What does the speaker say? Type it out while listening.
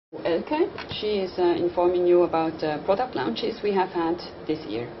Elke. She is informing you about product launches we have had this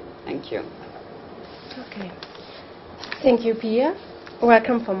year. Thank you. Okay. Thank you, Pia.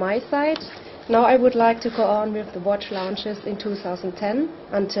 Welcome from my side. Now I would like to go on with the watch launches in 2010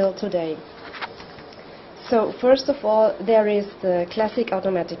 until today. So first of all, there is the classic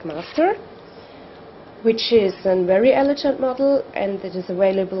automatic master, which is a very elegant model, and it is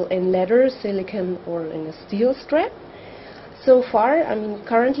available in leather, silicone, or in a steel strap. So far,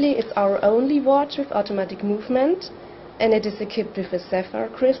 currently it's our only watch with automatic movement, and it is equipped with a sapphire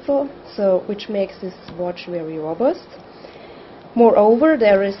crystal, which makes this watch very robust. Moreover,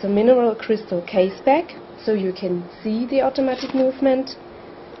 there is a mineral crystal case back, so you can see the automatic movement,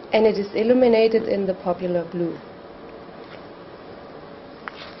 and it is illuminated in the popular blue.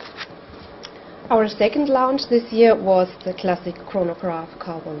 Our second launch this year was the classic chronograph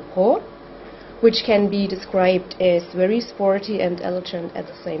Carbon Pro, which can be described as very sporty and elegant at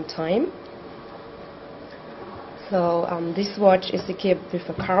the same time. So this watch is equipped with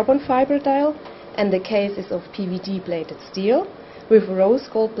a carbon fiber dial, and the case is of PVD plated steel with rose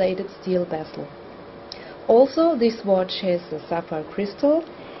gold plated steel bezel. Also, this watch has a sapphire crystal,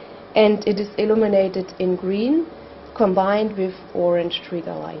 and it is illuminated in green combined with orange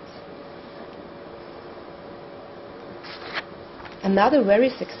trigger lights. Another very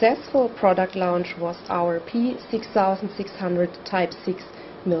successful product launch was our P6600 Type 6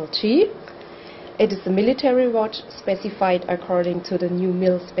 mil-G. It is a military watch specified according to the new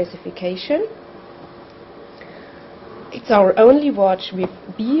MIL specification. It's our only watch with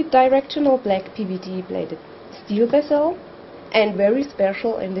bi-directional black PVD plated steel bezel, and very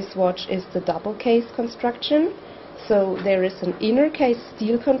special in this watch is the double case construction. So there is an inner case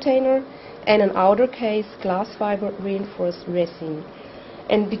steel container and an outer case glass fiber reinforced resin.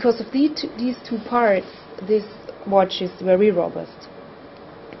 And because of these two parts, this watch is very robust.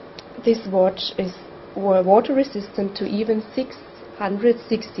 This watch is water resistant to even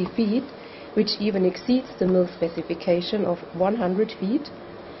 660 feet, which even exceeds the MIL specification of 100 feet,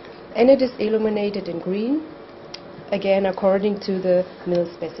 and it is illuminated in green, again according to the MIL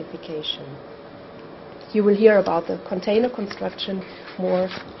specification. You will hear about the container construction more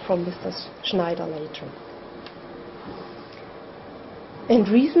from Mr. Schneider later. And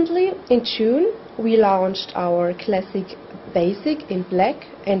recently, in June, we launched our classic basic in black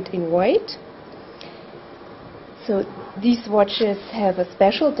and in white. So these watches have a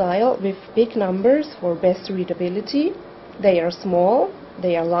special dial with big numbers for best readability. They are small,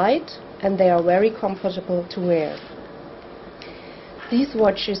 they are light, and they are very comfortable to wear. These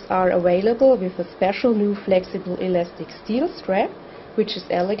watches are available with a special new flexible elastic steel strap, which is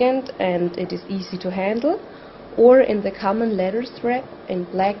elegant and it is easy to handle, or in the common leather strap in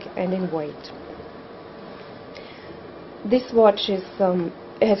black and in white. This watch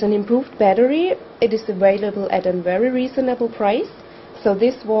has an improved battery. It is available at a very reasonable price, so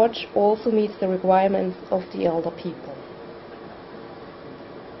this watch also meets the requirements of the elder people.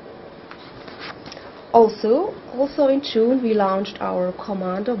 Also in June we launched our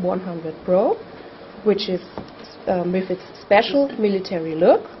Commander 100 Pro, which is with its special military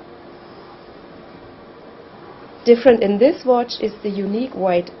look. Different in this watch is the unique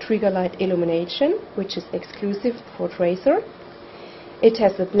white trigger light illumination, which is exclusive for Traser. It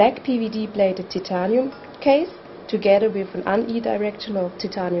has a black PVD plated titanium case together with an unidirectional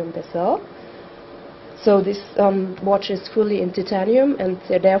titanium bezel. So this watch is fully in titanium, and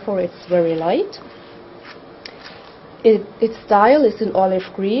therefore it's very light. Its dial is in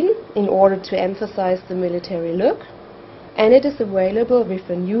olive green in order to emphasize the military look, and it is available with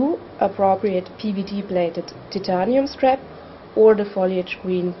a new appropriate PVD plated titanium strap or the foliage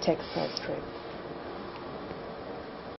green textile strap.